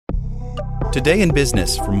Today in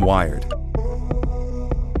Business from Wired.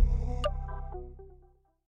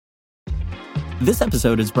 This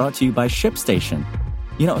episode is brought to you by ShipStation.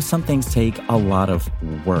 You know, some things take a lot of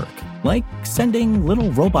work, like sending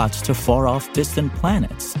little robots to far-off distant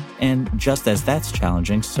planets. And just as that's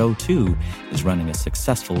challenging, so too is running a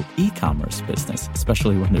successful e-commerce business,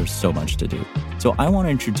 especially when there's so much to do. So I want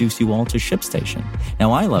to introduce you all to ShipStation.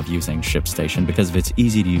 Now, I love using ShipStation because of its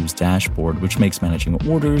easy-to-use dashboard, which makes managing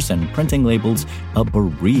orders and printing labels a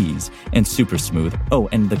breeze and super smooth. Oh,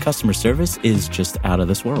 and the customer service is just out of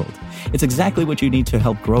this world. It's exactly what you need to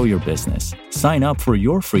help grow your business. Sign up for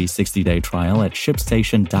your free 60-day trial at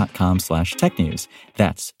shipstation.com/technews.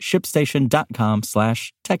 That's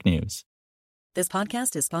shipstation.com/technews. This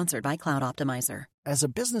podcast is sponsored by Cloud Optimizer. As a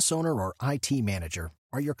business owner or IT manager,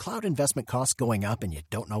 are your cloud investment costs going up and you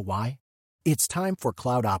don't know why? It's time for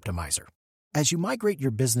Cloud Optimizer. As you migrate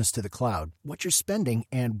your business to the cloud, what you're spending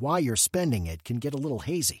and why you're spending it can get a little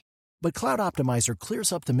hazy. But Cloud Optimizer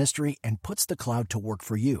clears up the mystery and puts the cloud to work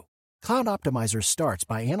for you. Cloud Optimizer starts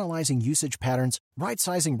by analyzing usage patterns,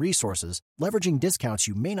 right-sizing resources, leveraging discounts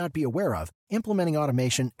you may not be aware of, implementing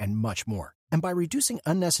automation, and much more. And by reducing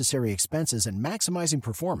unnecessary expenses and maximizing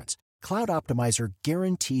performance, Cloud Optimizer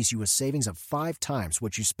guarantees you a savings of 5 times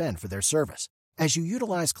what you spend for their service. As you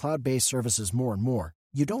utilize cloud-based services more and more,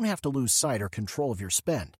 you don't have to lose sight or control of your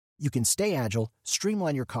spend. You can stay agile,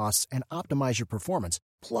 streamline your costs, and optimize your performance,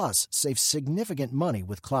 plus save significant money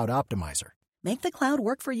with Cloud Optimizer. Make the cloud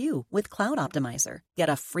work for you with Cloud Optimizer. Get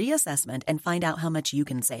a free assessment and find out how much you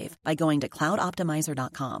can save by going to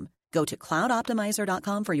cloudoptimizer.com. Go to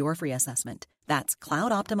cloudoptimizer.com for your free assessment. That's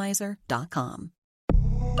cloudoptimizer.com.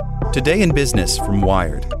 Today in Business from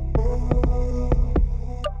Wired.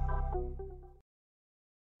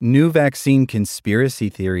 New vaccine conspiracy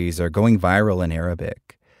theories are going viral in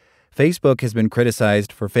Arabic. Facebook has been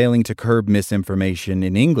criticized for failing to curb misinformation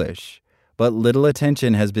in English, but little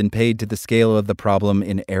attention has been paid to the scale of the problem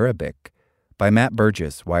in Arabic. By Matt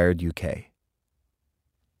Burgess, Wired UK.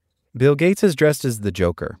 Bill Gates is dressed as the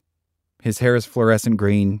Joker. His hair is fluorescent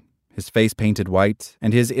green, his face painted white,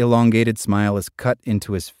 and his elongated smile is cut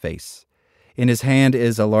into his face. In his hand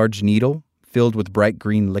is a large needle filled with bright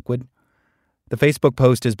green liquid. The Facebook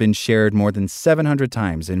post has been shared more than 700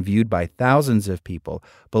 times and viewed by thousands of people.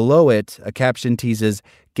 Below it, a caption teases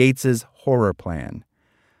Gates's horror plan.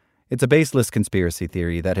 It's a baseless conspiracy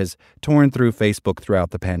theory that has torn through Facebook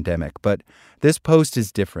throughout the pandemic, but this post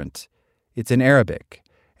is different. It's in Arabic,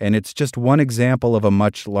 and it's just one example of a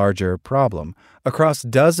much larger problem. Across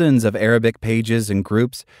dozens of Arabic pages and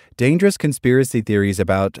groups, dangerous conspiracy theories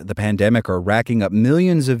about the pandemic are racking up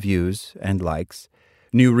millions of views and likes.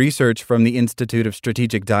 New research from the Institute of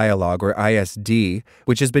Strategic Dialogue, or ISD,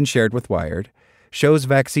 which has been shared with Wired, shows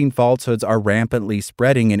vaccine falsehoods are rampantly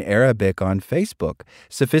spreading in Arabic on Facebook.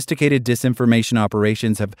 Sophisticated disinformation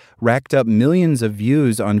operations have racked up millions of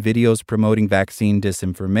views on videos promoting vaccine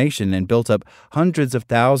disinformation and built up hundreds of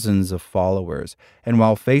thousands of followers. And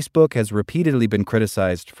while Facebook has repeatedly been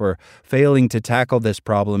criticized for failing to tackle this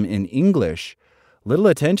problem in English, little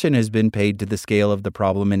attention has been paid to the scale of the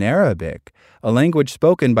problem in Arabic, a language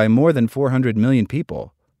spoken by more than 400 million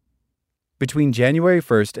people. Between January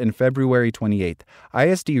 1st and February 28th,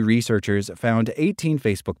 ISD researchers found 18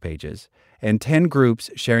 Facebook pages and 10 groups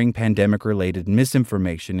sharing pandemic-related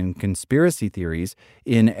misinformation and conspiracy theories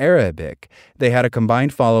in Arabic. They had a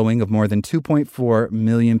combined following of more than 2.4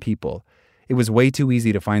 million people. It was way too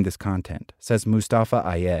easy to find this content, says Mustafa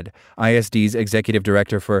Ayed, ISD's executive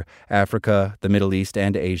director for Africa, the Middle East,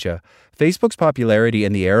 and Asia. Facebook's popularity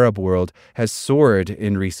in the Arab world has soared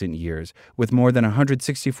in recent years, with more than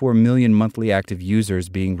 164 million monthly active users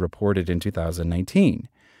being reported in 2019.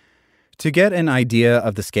 To get an idea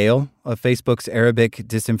of the scale of Facebook's Arabic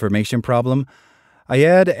disinformation problem,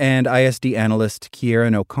 Ayed and ISD analyst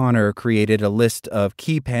Kieran O'Connor created a list of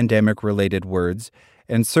key pandemic-related words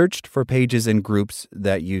and searched for pages and groups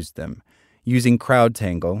that used them. Using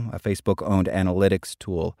CrowdTangle, a Facebook-owned analytics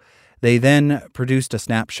tool, they then produced a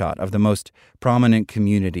snapshot of the most prominent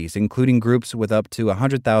communities, including groups with up to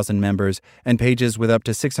 100,000 members and pages with up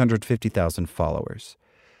to 650,000 followers.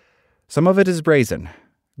 Some of it is brazen.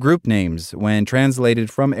 Group names, when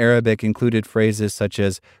translated from Arabic, included phrases such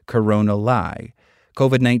as Corona lie,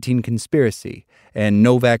 COVID-19 conspiracy, and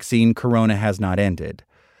no vaccine, Corona has not ended.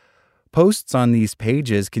 Posts on these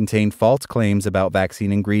pages contain false claims about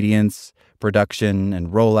vaccine ingredients, production, and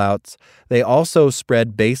rollouts. They also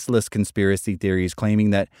spread baseless conspiracy theories claiming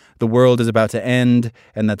that the world is about to end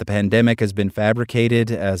and that the pandemic has been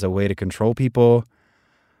fabricated as a way to control people.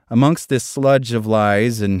 Amongst this sludge of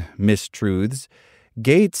lies and mistruths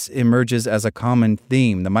Gates emerges as a common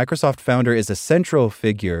theme. The Microsoft founder is a central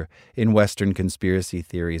figure in Western conspiracy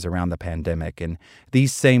theories around the pandemic, and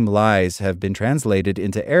these same lies have been translated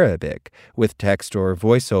into Arabic, with text or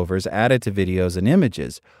voiceovers added to videos and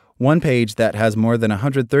images. One page that has more than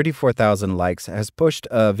 134,000 likes has pushed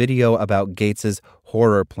a video about Gates's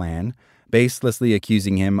horror plan, baselessly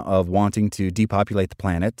accusing him of wanting to depopulate the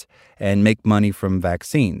planet and make money from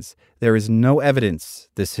vaccines. There is no evidence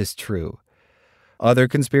this is true. Other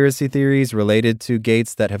conspiracy theories related to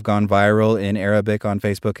Gates that have gone viral in Arabic on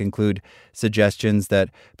Facebook include suggestions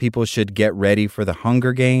that people should get ready for the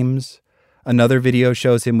Hunger Games. Another video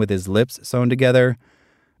shows him with his lips sewn together.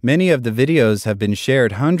 Many of the videos have been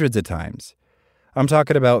shared hundreds of times. I'm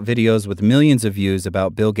talking about videos with millions of views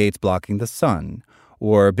about Bill Gates blocking the sun,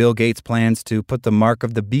 or Bill Gates plans to put the mark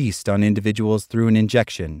of the beast on individuals through an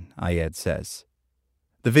injection, Ayed says.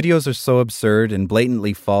 The videos are so absurd and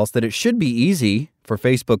blatantly false that it should be easy for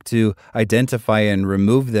Facebook to identify and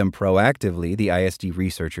remove them proactively, the ISD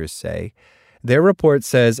researchers say. Their report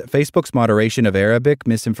says Facebook's moderation of Arabic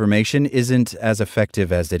misinformation isn't as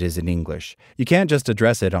effective as it is in English. You can't just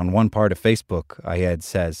address it on one part of Facebook, Ayed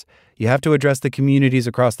says. You have to address the communities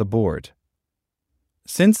across the board.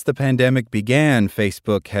 Since the pandemic began,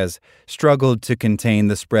 Facebook has struggled to contain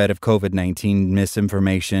the spread of COVID-19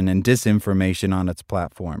 misinformation and disinformation on its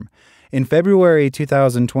platform. In February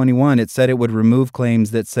 2021, it said it would remove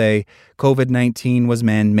claims that say COVID-19 was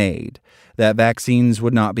man-made, that vaccines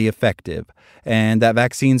would not be effective, and that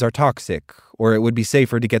vaccines are toxic, or it would be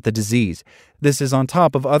safer to get the disease. This is on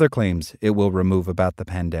top of other claims it will remove about the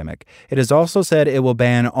pandemic. It has also said it will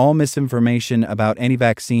ban all misinformation about any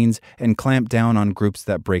vaccines and clamp down on groups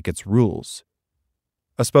that break its rules.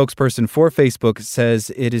 A spokesperson for Facebook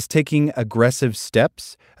says it is taking aggressive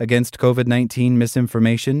steps against COVID-19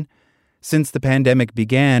 misinformation. Since the pandemic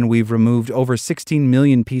began, we've removed over 16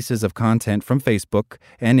 million pieces of content from Facebook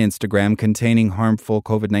and Instagram containing harmful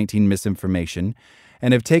COVID-19 misinformation,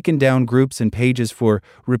 and have taken down groups and pages for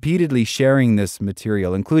repeatedly sharing this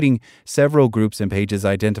material, including several groups and pages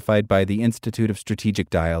identified by the Institute of Strategic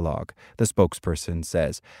Dialogue, the spokesperson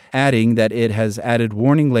says, adding that it has added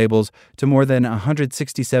warning labels to more than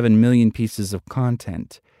 167 million pieces of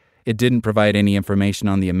content. It didn't provide any information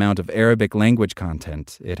on the amount of Arabic language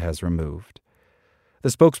content it has removed. The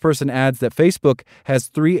spokesperson adds that Facebook has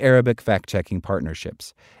 3 Arabic fact-checking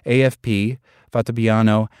partnerships: AFP,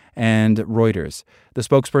 Fatabiano, and Reuters. The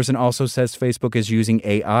spokesperson also says Facebook is using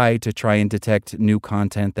AI to try and detect new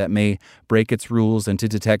content that may break its rules and to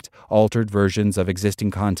detect altered versions of existing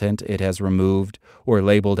content it has removed or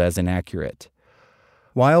labeled as inaccurate.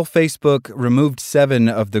 While Facebook removed 7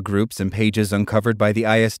 of the groups and pages uncovered by the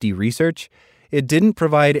ISD research, it didn't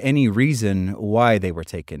provide any reason why they were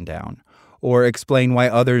taken down, or explain why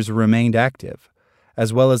others remained active.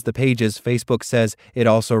 As well as the pages, Facebook says it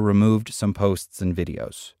also removed some posts and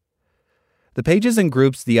videos. The pages and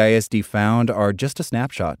groups the ISD found are just a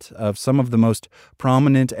snapshot of some of the most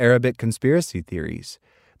prominent Arabic conspiracy theories.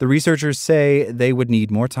 The researchers say they would need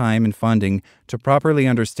more time and funding to properly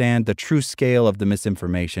understand the true scale of the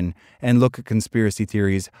misinformation and look at conspiracy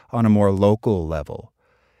theories on a more local level.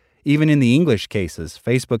 Even in the English cases,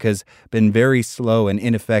 Facebook has been very slow and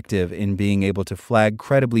ineffective in being able to flag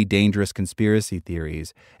credibly dangerous conspiracy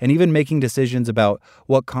theories and even making decisions about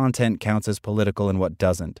what content counts as political and what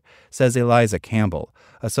doesn't, says Eliza Campbell,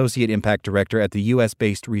 Associate Impact Director at the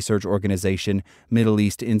U.S.-based research organization Middle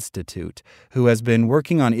East Institute, who has been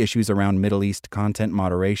working on issues around Middle East content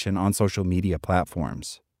moderation on social media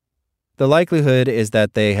platforms. The likelihood is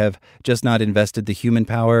that they have just not invested the human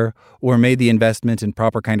power or made the investment in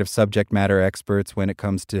proper kind of subject matter experts when it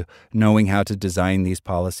comes to knowing how to design these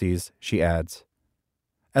policies, she adds.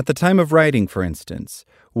 At the time of writing, for instance,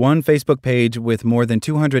 one Facebook page with more than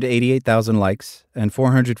 288,000 likes and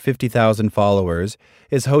 450,000 followers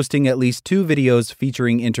is hosting at least 2 videos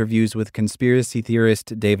featuring interviews with conspiracy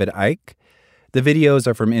theorist David Icke. The videos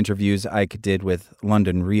are from interviews Icke did with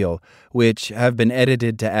London Real, which have been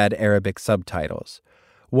edited to add Arabic subtitles.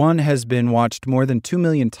 One has been watched more than 2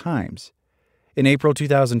 million times. In April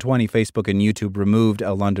 2020, Facebook and YouTube removed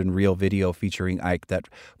a London Real video featuring Icke that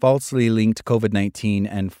falsely linked COVID-19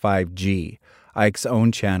 and 5G. Icke's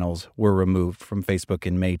own channels were removed from Facebook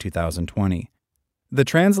in May 2020. The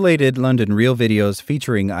translated London Real videos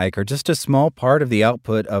featuring Icke are just a small part of the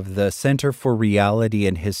output of the Center for Reality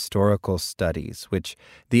and Historical Studies, which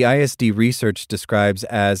the ISD research describes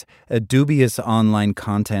as a dubious online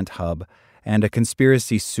content hub and a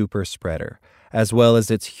conspiracy super spreader. As well as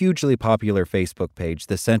its hugely popular Facebook page,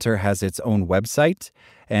 the center has its own website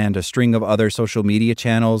and a string of other social media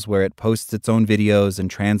channels where it posts its own videos and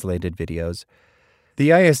translated videos.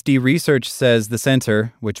 The ISD research says the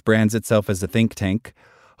center, which brands itself as a think tank,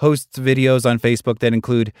 hosts videos on Facebook that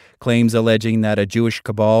include claims alleging that a Jewish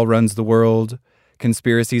cabal runs the world,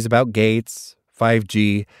 conspiracies about Gates,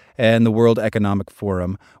 5G, and the World Economic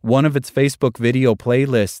Forum. One of its Facebook video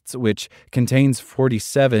playlists, which contains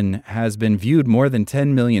 47, has been viewed more than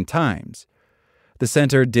 10 million times. The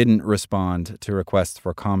center didn't respond to requests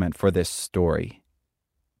for comment for this story.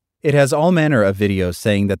 It has all manner of videos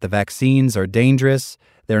saying that the vaccines are dangerous,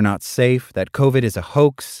 they're not safe, that COVID is a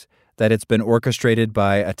hoax, that it's been orchestrated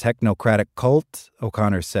by a technocratic cult,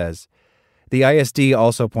 O'Connor says. The ISD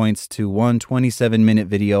also points to one 27-minute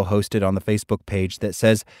video hosted on the Facebook page that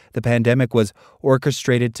says the pandemic was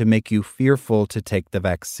orchestrated to make you fearful to take the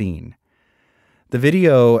vaccine. The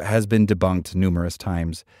video has been debunked numerous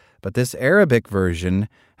times, but this Arabic version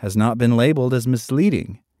has not been labeled as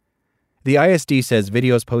misleading. The ISD says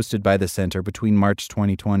videos posted by the center between March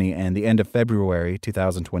 2020 and the end of February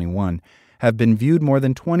 2021 have been viewed more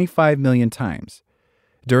than 25 million times.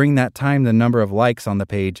 During that time, the number of likes on the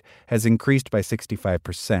page has increased by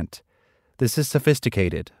 65%. This is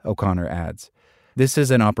sophisticated, O'Connor adds. This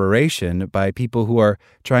is an operation by people who are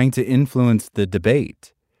trying to influence the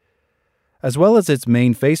debate. As well as its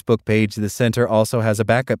main Facebook page, the center also has a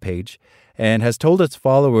backup page and has told its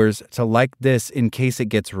followers to like this in case it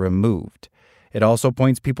gets removed. It also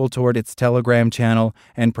points people toward its Telegram channel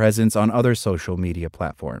and presence on other social media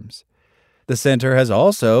platforms. The center has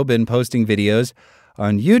also been posting videos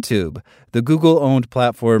on YouTube. The Google-owned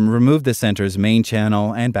platform removed the center's main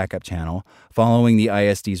channel and backup channel following the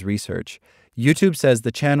ISD's research. YouTube says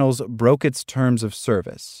the channels broke its terms of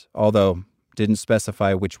service, although didn't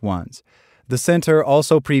specify which ones. The center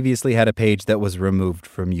also previously had a page that was removed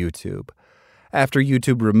from YouTube. After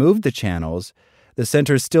YouTube removed the channels, the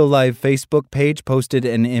center's Still Live Facebook page posted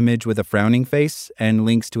an image with a frowning face and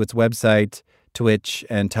links to its website, Twitch,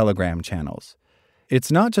 and Telegram channels.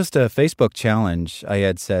 It's not just a Facebook challenge,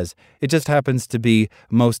 Ayed says. It just happens to be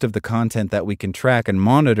most of the content that we can track and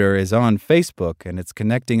monitor is on Facebook, and it's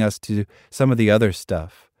connecting us to some of the other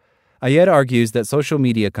stuff. Ayed argues that social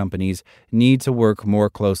media companies need to work more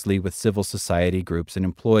closely with civil society groups and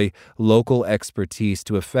employ local expertise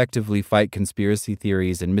to effectively fight conspiracy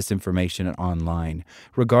theories and misinformation online,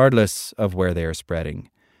 regardless of where they are spreading.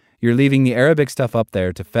 You're leaving the Arabic stuff up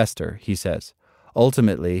there to fester, he says.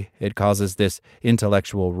 Ultimately, it causes this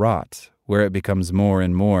intellectual rot, where it becomes more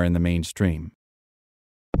and more in the mainstream.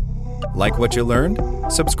 Like what you learned?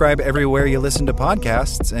 Subscribe everywhere you listen to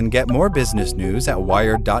podcasts and get more business news at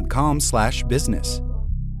wired.com/business.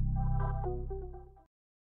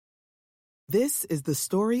 This is the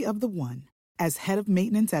story of the one. As head of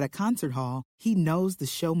maintenance at a concert hall, he knows the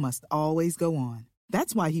show must always go on.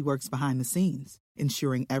 That's why he works behind the scenes,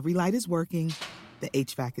 ensuring every light is working, the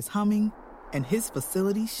HVAC is humming, and his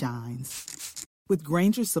facility shines. With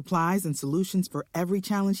Grainger's supplies and solutions for every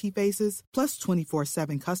challenge he faces, plus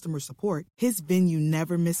 24/7 customer support, his venue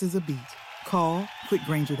never misses a beat. Call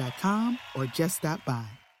quickgrainger.com or just stop by.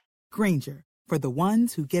 Grainger, for the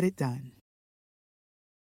ones who get it done.